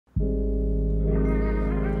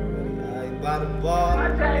By the bar,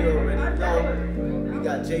 you already know. We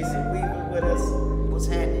got Jason Weaver with us. What's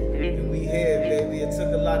happening? And we here, baby. It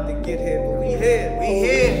took a lot to get here, but we here. We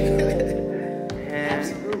here.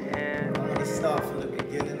 Absolutely. I want to start from the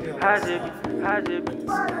beginning. We don't How's wanna it? start from How's it? the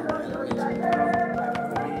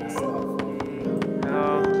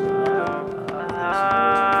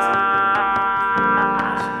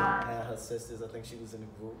her sisters, I think she was in the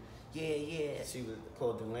group. Yeah. She was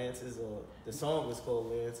called the Lances, or the song was called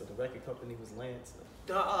Lance, or the record company was Lance.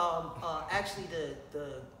 Actually,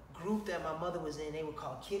 the group that my mother was in, they were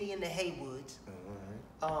called Kitty and the Haywoods.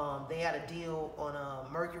 They had a deal on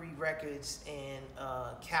Mercury Records and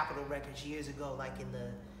Capitol Records years ago, like in the,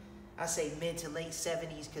 I say mid to late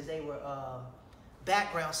 70s, because they were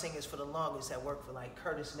background singers for the longest that worked for like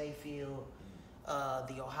Curtis Mayfield,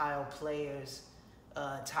 the Ohio Players,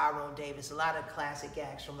 Tyrone Davis, a lot of classic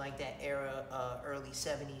acts from like that era, early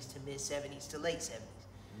 70s to mid 70s to late 70s.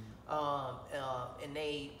 And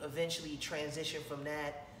they eventually transitioned from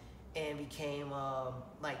that and became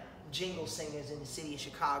like jingle singers in the city of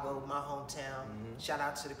Chicago, my hometown. Shout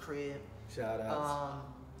out to the crib. Shout out.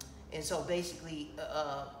 And so basically,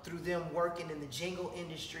 through them working in the jingle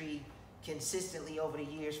industry consistently over the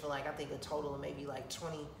years for like, I think a total of maybe like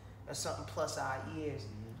 20 or something plus odd years,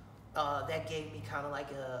 that gave me kind of like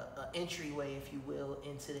a entryway, if you will,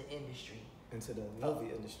 into the industry. Into the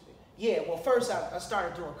movie industry. Yeah, well, first I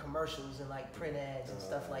started doing commercials and like print ads and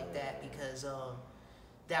stuff like that, because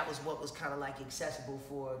that was what was kind of like accessible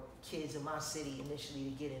for kids in my city initially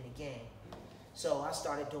to get in the game. So I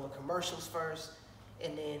started doing commercials first,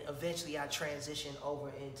 and then eventually I transitioned over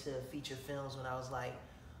into feature films when I was like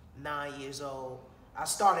 9 years old. I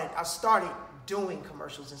started doing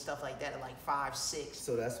commercials and stuff like that at like 5, 6.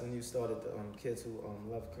 So that's when you started the Kids Who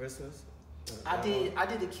Love Christmas? I did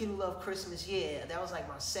The Kid Who Loved Christmas, yeah. That was like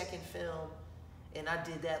my second film, and I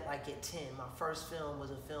did that like at 10. My first film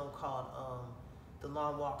was a film called The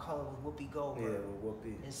Long Walk Home with Whoopi Goldberg. Yeah, with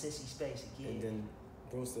Whoopi. And Sissy Spacek, yeah. And then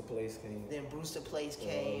Brewster Place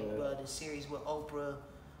came. The series with Oprah.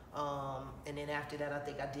 And then after that, I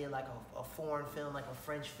think I did like a foreign film, like a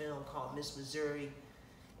French film called Miss Missouri.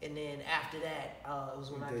 And then after that, it was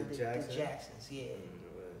when I did the Jacksons, yeah.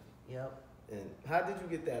 Yep. And how did you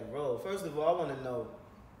get that role? First of all, I want to know,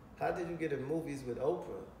 how did you get in movies with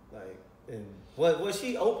Oprah? Like, and was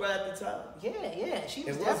she Oprah at the time? Yeah, she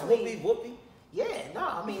was. And definitely Whoopi? Yeah, no,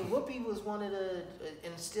 I mean, Whoopi was one of the,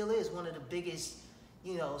 and still is one of the biggest,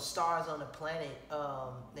 stars on the planet,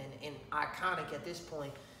 and iconic at this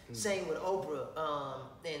point. Same with Oprah,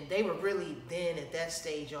 and they were really then at that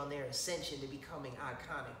stage on their ascension to becoming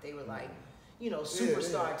iconic. They were like,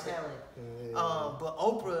 superstar talent. But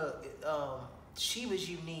Oprah, she was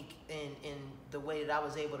unique in the way that I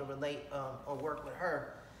was able to relate or work with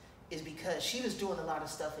her, is because she was doing a lot of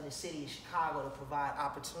stuff in the city of Chicago to provide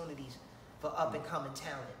opportunities for up and coming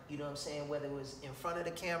talent. You know what I'm saying? Whether it was in front of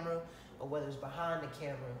the camera or whether it was behind the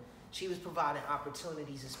camera. She was providing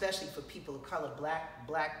opportunities, especially for people of color, black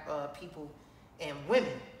people and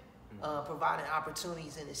women, providing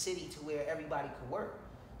opportunities in the city to where everybody could work.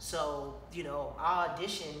 So, I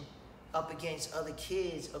auditioned up against other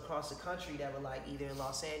kids across the country that were like either in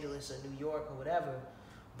Los Angeles or New York or whatever,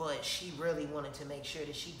 but she really wanted to make sure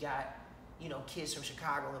that she got, kids from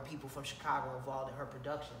Chicago and people from Chicago involved in her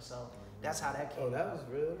production. So that's how that came. Oh, that was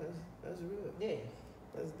real. That's real. Yeah.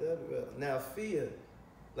 That's dead real. Now, Fia.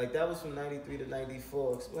 Like, that was from 93 to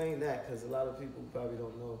 94. Explain that, because a lot of people probably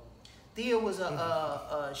don't know. Thea was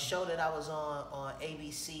a show that I was on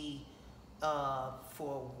ABC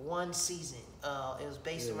for one season. It was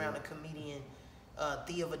based around a comedian,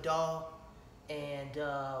 Thea Vidal, and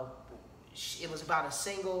it was about a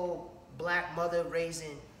single black mother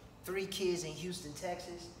raising 3 kids in Houston,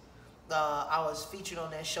 Texas. I was featured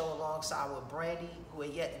on that show alongside with Brandy, who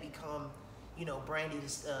had yet to become, Brandy,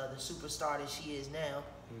 the superstar that she is now.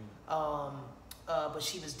 But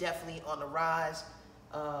she was definitely on the rise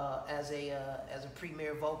as a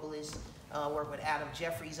premier vocalist. Worked with Adam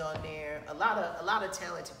Jeffries on there. A lot of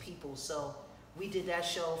talented people. So we did that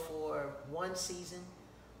show for one season.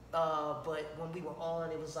 But when we were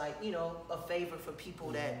on, it was like a favorite for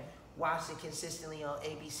people that watched it consistently on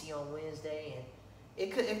ABC on Wednesday, and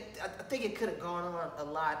I think it could have gone on a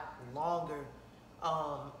lot longer.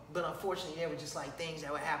 But unfortunately, there were just like things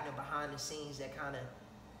that were happening behind the scenes that kind of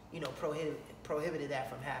prohibited that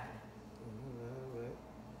from happening. Right.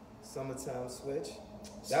 Summertime Switch.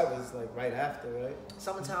 That was like right after, right?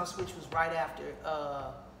 Summertime Switch was right after.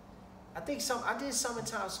 I did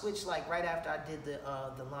Summertime Switch like right after I did the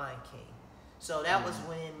Lion King. So that was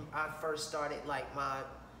when I first started like my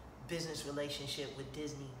business relationship with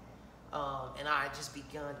Disney. And I had just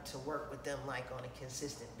begun to work with them like on a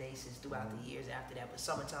consistent basis throughout the years after that. But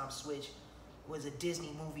Summertime Switch was a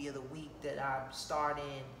Disney movie of the week that I starred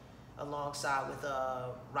in alongside with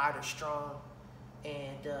Ryder Strong.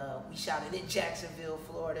 And we shot it in Jacksonville,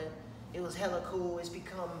 Florida. It was hella cool. It's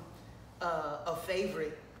become a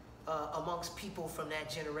favorite amongst people from that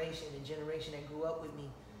generation, the generation that grew up with me.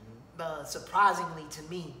 Surprisingly to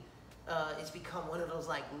me, it's become one of those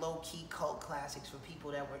like low-key cult classics for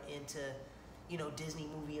people that were into, you know, Disney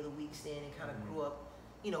movie of the week stand and kind of grew up,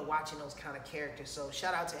 you know, watching those kind of characters. So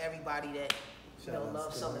shout out to everybody that, you know,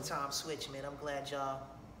 loves Summertime Switch, man. I'm glad y'all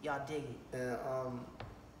dig it. And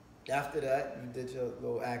after that, you did your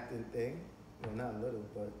little acting thing. Well, not little,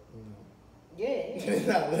 but you know.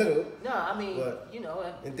 Yeah. Not little. No, I mean, but, you know.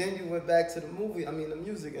 And then you went back to the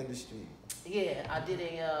music industry. Yeah, I did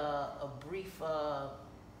a brief,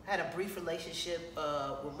 had a brief relationship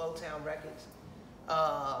with Motown Records,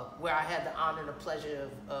 where I had the honor and the pleasure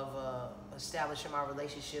of establishing my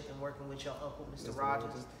relationship and working with your uncle, Mr.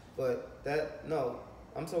 Rogers. But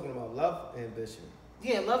I'm talking about Love Ambition.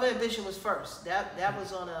 Yeah, Love Ambition was first. That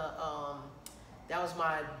was on that was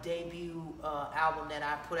my debut album that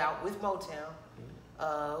I put out with Motown. It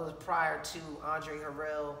was prior to Andre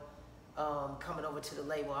Harrell coming over to the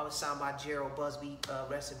label. I was signed by Gerald Busby.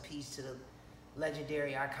 Rest in peace to the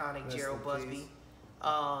legendary, iconic Gerald Busby.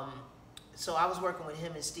 So I was working with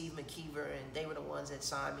him and Steve McKeever, and they were the ones that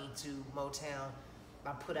signed me to Motown.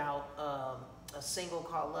 I put out a single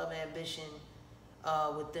called Love Ambition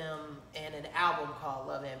with them, and an album called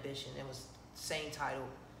Love Ambition. It was the same title.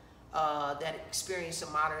 That experienced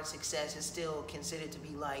some moderate success. Is still considered to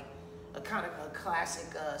be like a kind of a classic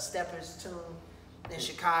steppers tune in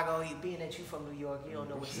Chicago. Being that you're from New York, you don't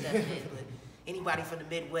know what step is, but anybody from the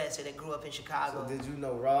Midwest that grew up in Chicago. So did you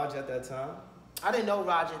know Raj at that time? I didn't know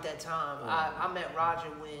Raj at that time. I met Roger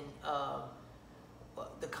when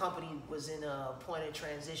the company was in a point of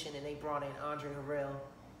transition and they brought in Andre Harrell,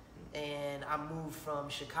 and I moved from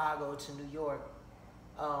Chicago to New York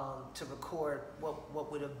to record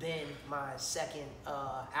what would have been my second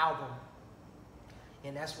album.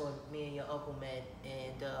 And that's when me and your uncle met.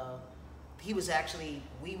 And he was actually,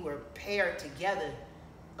 we were paired together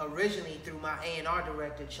originally through my A&R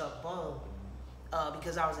director, Chuck Bone,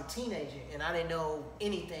 because I was a teenager and I didn't know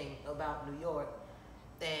anything about New York.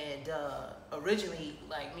 And originally,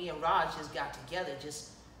 like, me and Raj just got together,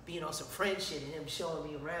 just being on some friend shit, and him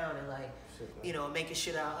showing me around and like, you know, making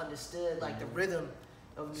sure that I understood like the rhythm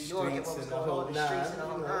of New York and what was going on in the streets and the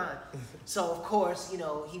whole nine. So of course, you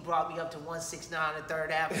know, he brought me up to 169 and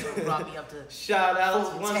 3rd Avenue, brought me up to shout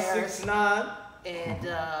out to 169. And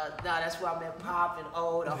that's where I met Pop and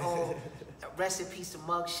O, the whole rest in peace to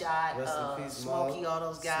Mugshot, Smokey, all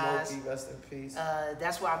those guys. Smokey, rest in peace.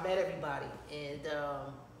 That's where I met everybody.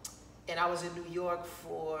 And I was in New York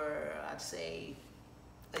for, I'd say,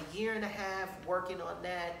 a year and a half working on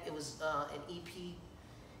that. It was an EP.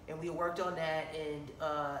 And we worked on that, and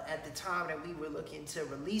at the time that we were looking to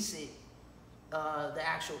release it, the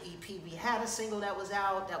actual EP, we had a single that was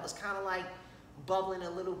out that was kind of like bubbling a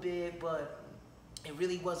little bit, but it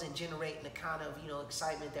really wasn't generating the kind of, you know,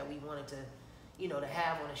 excitement that we wanted to, you know, to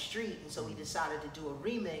have on the street. And so we decided to do a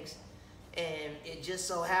remix, and it just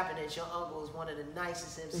so happened that your uncle is one of the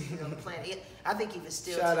nicest MCs on the planet. I think even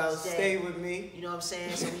still shout to out this day, Stay With Me. You know what I'm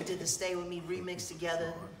saying? So we did the Stay With Me remix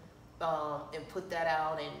together. And put that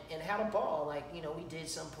out and had a ball. Like, you know, we did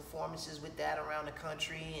some performances with that around the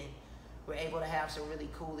country, and we're able to have some really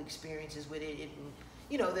cool experiences with it. And,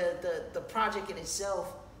 you know, the project in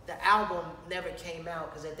itself, the album never came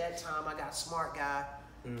out because at that time I got Smart Guy.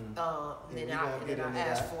 And then I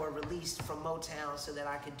asked for a release from Motown so that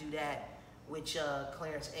I could do that, which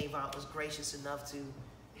Clarence Avant was gracious enough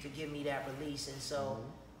to give me that release. And so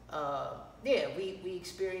yeah, we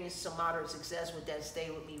experienced some moderate success with that Stay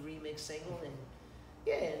With Me remix single, and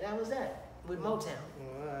yeah, that was that with Motown.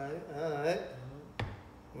 All right.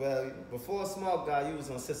 Well, before Smart Guy, you was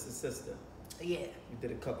on Sister Sister. Yeah. You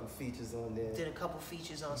did a couple features on there. Did a couple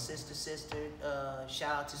features on Sister Sister.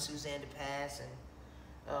 Shout out to Suzanne DePass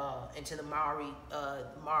and to the Maori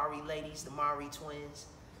ladies, the Maori twins,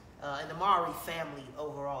 and the Maori family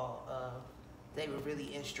overall. They were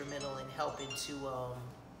really instrumental in helping to.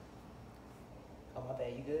 Oh, my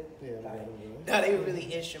bad, you good? Yeah, No, they were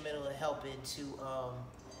really instrumental in helping to,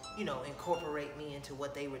 you know, incorporate me into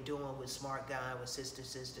what they were doing with Smart Guy, with Sister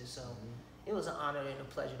Sister. So it was an honor and a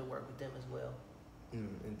pleasure to work with them as well.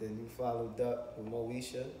 And then you followed up with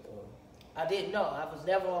Moesha? Or? I didn't know. I was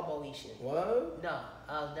never on Moesha. What? No,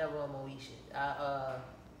 I was never on Moesha.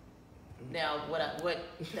 Now,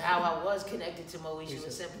 how I was connected to Moesha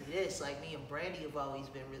was simply this: like me and Brandy have always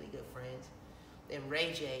been really good friends, and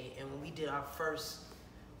Ray J. And when we did our first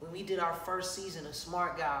season of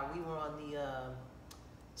Smart Guy, we were on the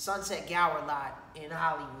Sunset Gower lot in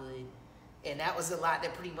Hollywood, and that was the lot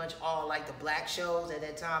that pretty much all like the black shows at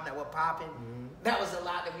that time that were popping. That was the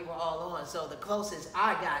lot that we were all on. So the closest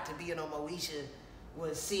I got to being on Moesha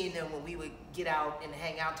was seeing them when we would get out and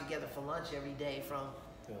hang out together for lunch every day from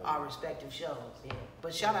our respective shows. Yeah.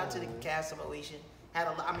 But shout out to the cast of Moesha. I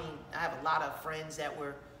have a lot of friends that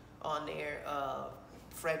were on there.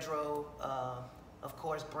 Fredro, of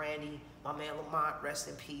course, Brandy, my man Lamont, rest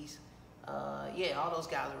in peace. All those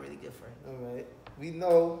guys are really good friends. All right. We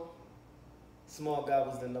know Small Guy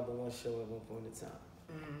was the #1 show at one point in time.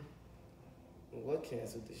 Mm-hmm. What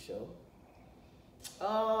canceled the show?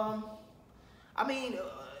 I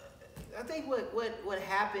think what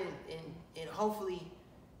happened, and hopefully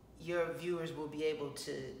your viewers will be able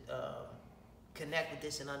to connect with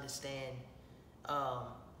this and understand.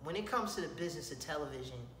 When it comes to the business of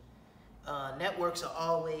television, networks are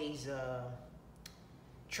always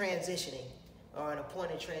transitioning or at a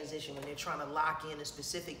point of transition when they're trying to lock in a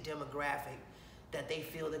specific demographic that they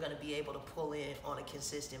feel they're going to be able to pull in on a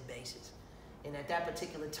consistent basis. And at that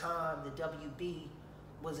particular time, the WB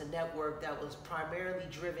was a network that was primarily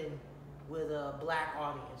driven with a black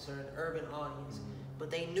audience or an urban audience.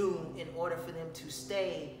 But they knew in order for them to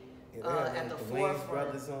stay at the forefront. Wayans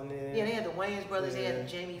brothers on there. Yeah, they had the Wayans brothers. They had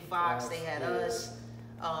Jamie Foxx. They had us.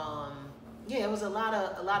 It was a lot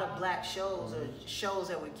of black shows or shows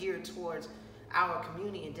that were geared towards our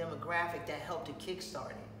community and demographic that helped to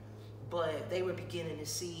kickstart it. But they were beginning to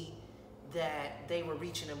see that they were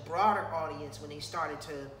reaching a broader audience when they started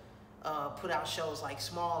to put out shows like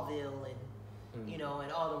Smallville and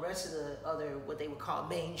and all the rest of the other what they would call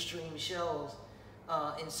mainstream shows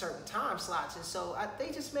in certain time slots. And so they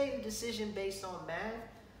just made a decision based on math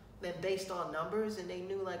and based on numbers, and they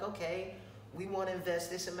knew like, okay, we want to invest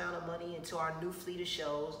this amount of money into our new fleet of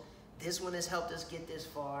shows. This one has helped us get this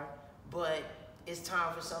far, but it's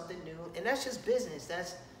time for something new. And that's just business.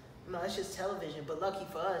 That's just television. But lucky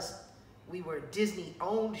for us, we were a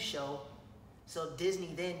Disney-owned show. So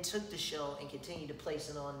Disney then took the show and continued to place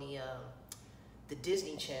it on the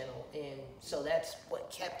Disney Channel. And so that's what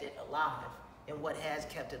kept it alive and what has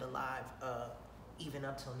kept it alive even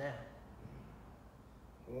up till now.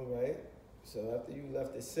 All right. So after you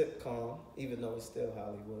left the sitcom, even though it's still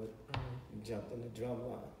Hollywood, you jumped in the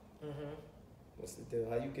Drumline. What's the deal?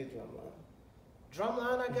 How you get Drumline?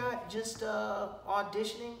 Drumline, I got just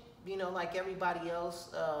auditioning, like everybody else.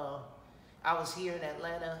 I was here in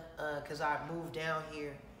Atlanta because I moved down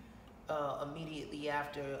here immediately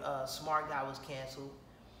after Smart Guy was canceled.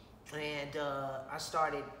 And I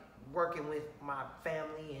started working with my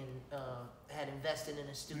family and had invested in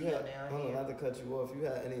a studio down here. Hold on, not to cut you off. You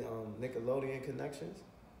had any Nickelodeon connections?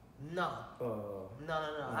 No.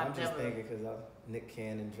 No. I'm just thinking because Nick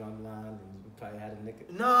Cannon, Drumline, and you probably had a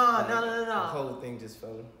Nick. No. The whole thing just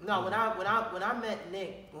fell. No, when I met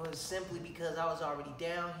Nick was simply because I was already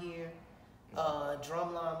down here.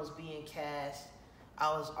 Drumline was being cast.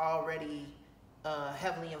 I was already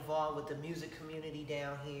heavily involved with the music community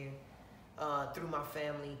down here through my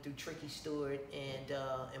family, through Tricky Stewart and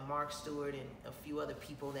Mark Stewart and a few other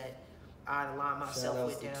people that I aligned myself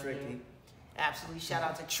with down here. Absolutely, shout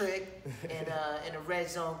out to Trick and the Red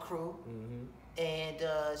Zone crew. And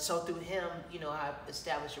so through him, I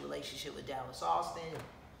established a relationship with Dallas Austin.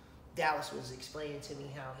 Dallas was explaining to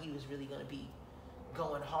me how he was really going to be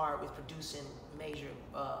going hard with producing major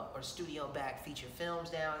or studio-backed feature films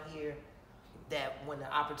down here, that when the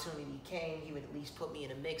opportunity came, he would at least put me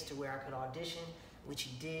in a mix to where I could audition, which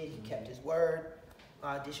he did. He kept his word.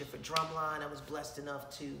 I auditioned for Drumline. I was blessed enough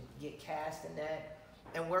to get cast in that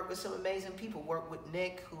and work with some amazing people. Work with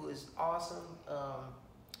Nick, who is awesome,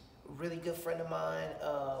 really good friend of mine.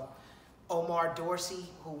 Omar Dorsey,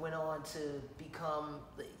 who went on to become,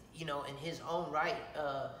 in his own right,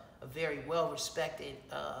 a very well-respected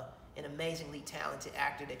and amazingly talented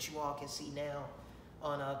actor that you all can see now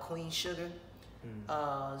on Queen Sugar.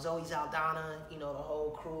 Zoe Zaldana, the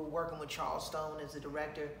whole crew, working with Charles Stone as the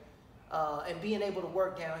director, and being able to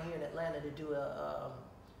work down here in Atlanta to do a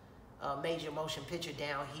major motion picture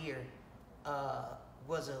down here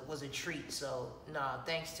was a treat. So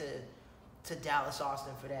thanks to Dallas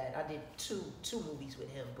Austin for that. I did two movies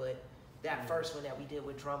with him, but that first one that we did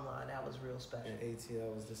with Drumline, that was real special. And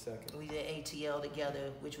ATL was the second. We did ATL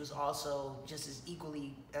together, which was also just as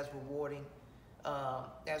equally as rewarding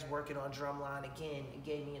as working on Drumline. Again, it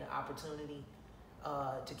gave me an opportunity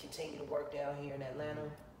to continue to work down here in Atlanta.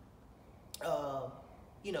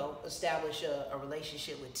 establish a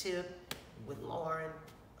relationship with Tip, with Lauren.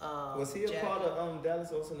 Was he a part of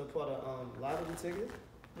Dallas Austin? A part of Lottery Ticket?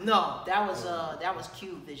 No, that was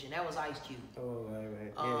Cube Vision. That was Ice Cube. Oh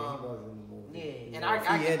right. Yeah, he was in the movie. Yeah, and I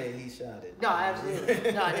in it, he shot it. No,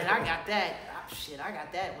 absolutely. No, and then I got that. I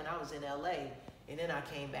got that when I was in LA, and then I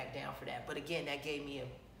came back down for that. But again, that gave me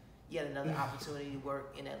yet another opportunity to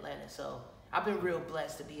work in Atlanta. So I've been real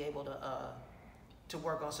blessed to be able to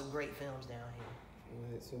work on some great films down here.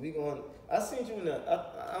 Right, so we going. I seen you in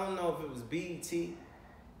I don't know if it was BET.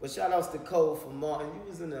 But shout outs to Cole from Martin. You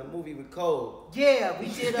was in a movie with Cole. Yeah, we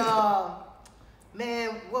did,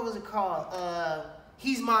 man, what was it called?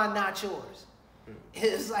 He's Mine, Not Yours.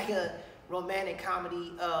 It was like a romantic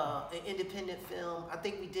comedy, an independent film. I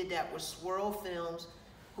think we did that with Swirl Films,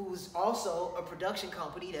 who's also a production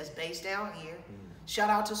company that's based down here. Shout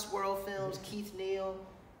out to Swirl Films, Keith Neal,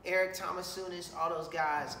 Eric Thomas-Sunis, all those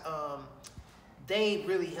guys. They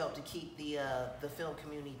really helped to keep the film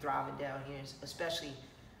community thriving down here, especially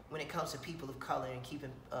when it comes to people of color and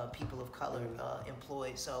keeping people of color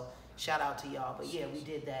employed. So shout out to y'all. But yeah, we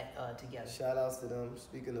did that together. Shout outs to them.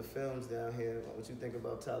 Speaking of films down here, what you think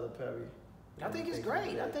about Tyler Perry? I think it's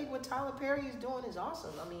great. I think what Tyler Perry is doing is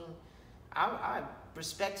awesome. I mean, I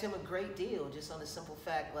respect him a great deal just on the simple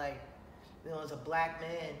fact, like, as a black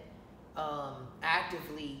man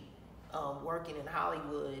actively working in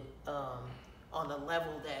Hollywood on the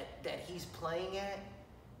level that he's playing at.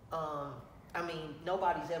 I mean,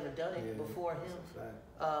 nobody's ever done it before him.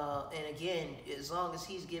 And again, as long as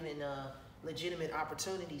he's giving legitimate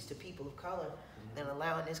opportunities to people of color and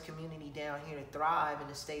allowing this community down here to thrive and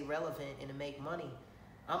to stay relevant and to make money,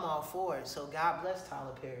 I'm all for it. So God bless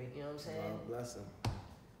Tyler Perry. You know what I'm saying? God bless him.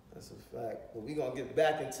 That's a fact. But we're going to get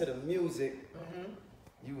back into the music.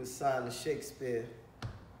 You was signed to Shakespeare.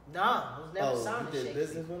 Nah, I was never signed to Shakespeare. You did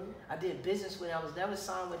business with him? I did business with him. I was never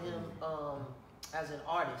signed with him as an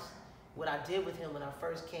artist. What I did with him when I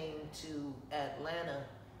first came to Atlanta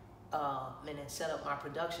and then set up my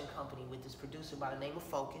production company with this producer by the name of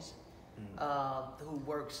Focus, who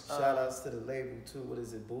works... Shout outs to the label too. What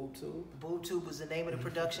is it, BoobTube? BoobTube was the name of the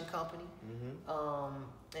production company.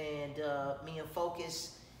 And me and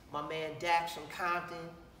Focus, my man Dax from Compton,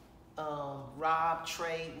 Rob,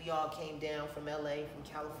 Trey, we all came down from LA, from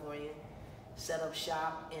California, set up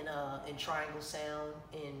shop in Triangle Sound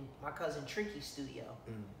in my cousin Tricky's studio.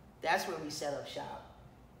 That's where we set up shop.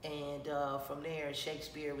 And from there,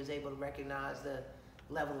 Shakespeare was able to recognize the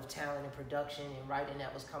level of talent and production and writing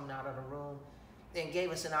that was coming out of the room, and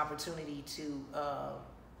gave us an opportunity to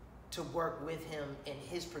work with him in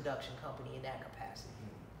his production company in that capacity.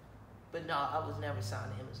 But no, I was never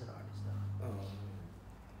signed to him as an artist, though.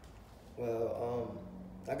 Well,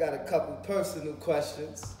 I got a couple personal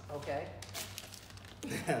questions. Okay.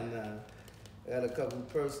 Nah, I got a couple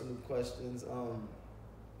personal questions.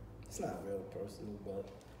 It's not real personal, but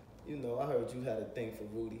I heard you had a thing for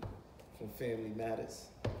Rudy from Family Matters.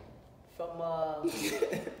 From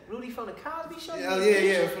Rudy from the Cosby Show?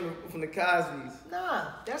 Yeah, from the Cosbys.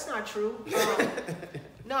 Nah, that's not true.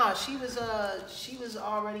 Nah, she was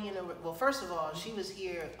already in a. Well, first of all, she was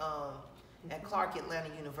here at Clark Atlanta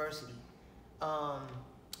University, and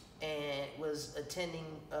was attending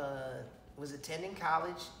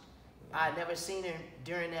college. I had never seen her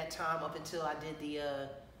during that time up until I did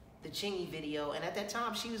the Chingy video, and at that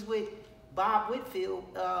time she was with Bob Whitfield,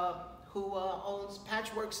 who owns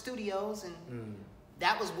Patchwork Studios, and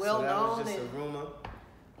that was well known. That was just a rumor.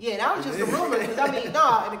 Yeah, that was just a rumor.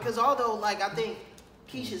 Because although like I think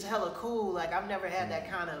Keisha's hella cool, like I've never had that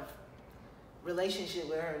kind of relationship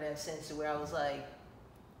with her in that sense, where I was like,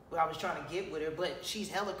 where I was trying to get with her, but she's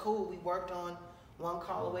hella cool. We worked on One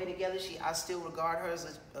Call Away together. I still regard her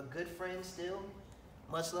as a good friend still.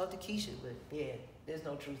 Much love to Keisha, but yeah, there's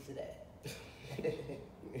no truth to that. We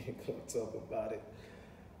ain't gonna talk about it.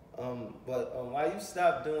 But why you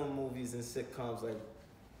stopped doing movies and sitcoms? Like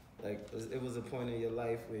it was a point in your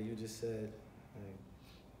life where you just said,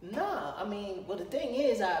 like, nah. I mean, well, the thing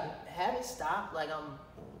is, I haven't stopped. Like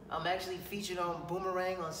I'm actually featured on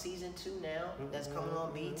Boomerang on season 2 now. That's coming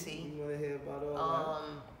on BT. You wanna hear about all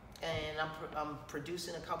that? And I'm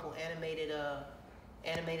producing a couple animated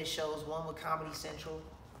shows. One with Comedy Central,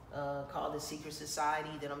 called The Secret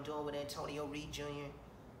Society, that I'm doing with Antonio Reed Jr.,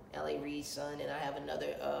 L.A. Reed's son, and I have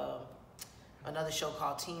another show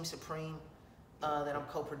called Team Supreme that I'm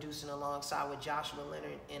co-producing alongside with Joshua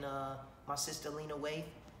Leonard and my sister Lena Waithe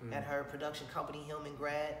at her production company Hillman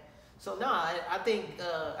Grad. So I think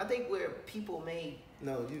where people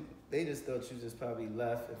they just thought you just probably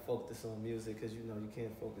left and focused on music, because you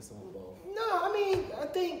can't focus on both. No, I mean I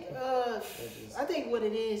think what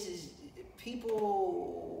it is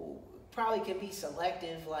people probably can be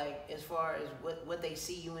selective, like as far as what they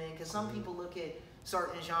see you in, because some people look at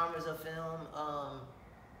certain genres of film,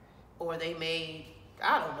 or they may,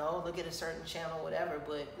 I don't know, look at a certain channel, whatever.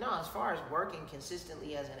 But no, as far as working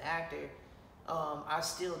consistently as an actor, I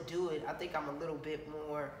still do it. I think I'm a little bit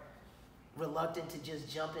more reluctant to just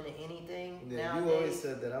jump into anything nowadays. You always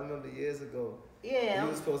said that. I remember years ago. Yeah. You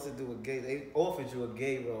were supposed to do a gay. They offered you a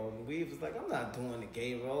gay role, and we was like, I'm not doing a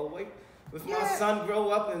gay role. Wait, if my son grow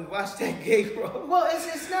up and watch that gay role. Well,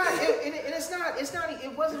 it's not.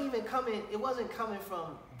 It wasn't even coming. It wasn't coming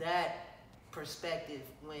from that perspective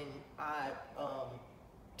when I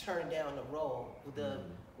turned down the role.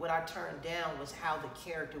 What I turned down was how the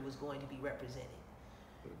character was going to be represented.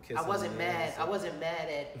 I wasn't mad. I wasn't mad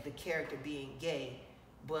at the character being gay,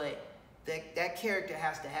 but that character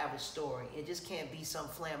has to have a story. It just can't be some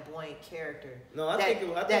flamboyant character. No, I think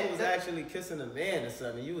it was actually kissing a man or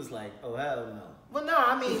something. You was like, oh hell no. Well, no,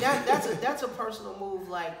 I mean that's a personal move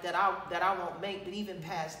like that I won't make. But even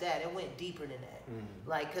past that, it went deeper than that.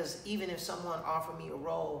 Like, because even if someone offered me a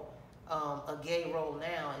role, a gay role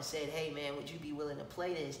now, and said, hey man, would you be willing to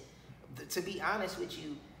play this? To be honest with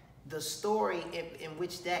you, the story in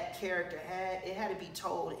which that character had to be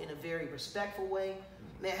told in a very respectful way.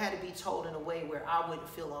 And it had to be told in a way where I wouldn't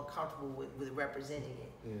feel uncomfortable with representing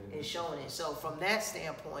it and showing it. So from that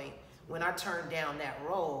standpoint, when I turned down that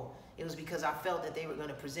role, it was because I felt that they were going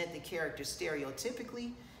to present the character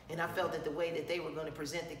stereotypically, and I felt that the way that they were going to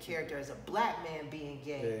present the character as a black man being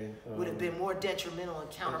gay would have been more detrimental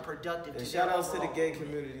and counterproductive. And shout outs to the gay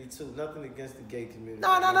community too. Nothing against the gay community.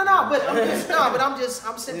 No. But I'm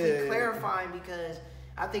simply clarifying because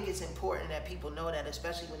I think it's important that people know that,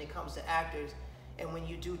 especially when it comes to actors. And when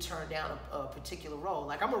you do turn down a particular role,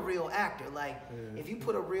 like I'm a real actor. Like if you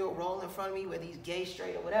put a real role in front of me, whether he's gay,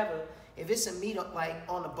 straight, or whatever, if it's a meat like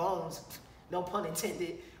on the bones, no pun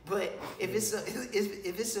intended. But if it's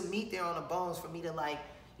a meat there on the bones for me to like,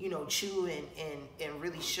 chew and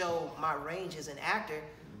really show my range as an actor,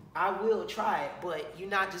 I will try it. But you're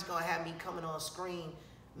not just gonna have me coming on screen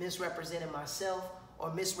misrepresenting myself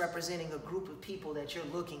or misrepresenting a group of people that you're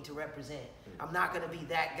looking to represent. I'm not gonna be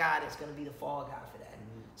that guy that's gonna be the fall guy for that.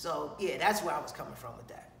 So yeah, that's where I was coming from with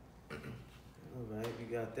that. All right, we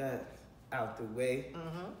got that out the way.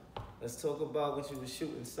 Let's talk about what you were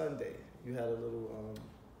shooting Sunday. You had a little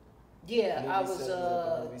I was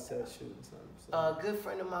movie set shooting something. So. A good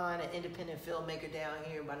friend of mine, an independent filmmaker down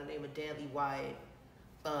here by the name of Danley Wyatt,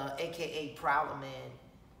 aka Prowler Man,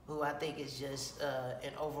 who I think is just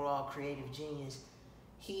an overall creative genius.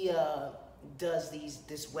 He does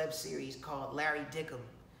this web series called Larry Dickham,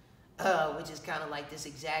 which is kind of like this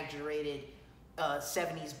exaggerated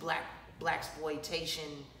 70s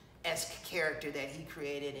blaxploitation-esque character that he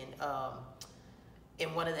created. And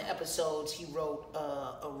in one of the episodes, he wrote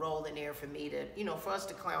a role in there for me to, for us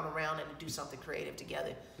to clown around and to do something creative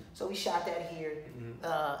together. So we shot that here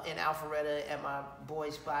in Alpharetta at my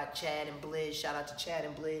boy spot, Chad and Blizz. Shout out to Chad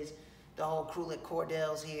and Blizz, the whole crew at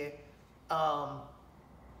Cordell's here.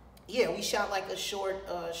 We shot like a short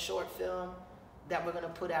film that we're gonna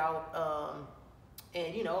put out,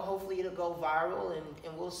 and hopefully it'll go viral, and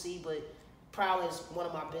we'll see. But Prowl is one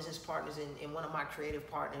of my business partners and one of my creative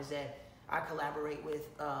partners that I collaborate with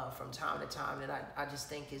from time to time, and I just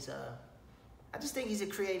think he's a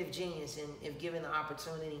creative genius, and if given the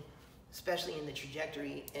opportunity, especially in the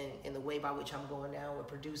trajectory and in the way by which I'm going now with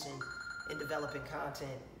producing and developing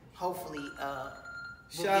content, hopefully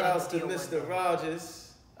shout outs to Mr. Rogers.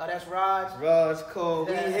 Oh, that's Raj. Raj Cole.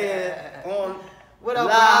 We here on what up,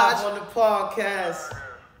 live Raj? on the podcast.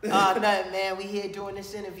 Nothing, man. We here doing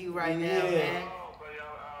this interview right now, man.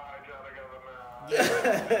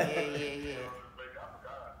 Yeah.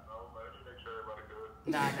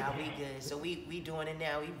 Nah, we good. So we doing it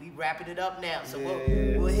now. We wrapping it up now. So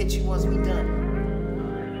we'll hit you once we done.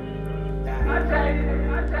 I tell you.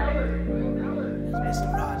 That's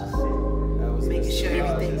Mr. Rogers. Making sure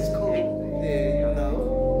everything's cool. Yeah,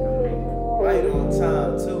 right on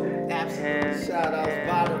time too. Absolutely. Shout outs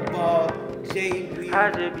ByTheBar, Jay Green,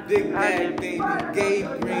 Big Bad Baby,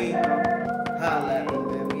 Gabe Green. Holla at me,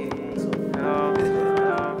 man.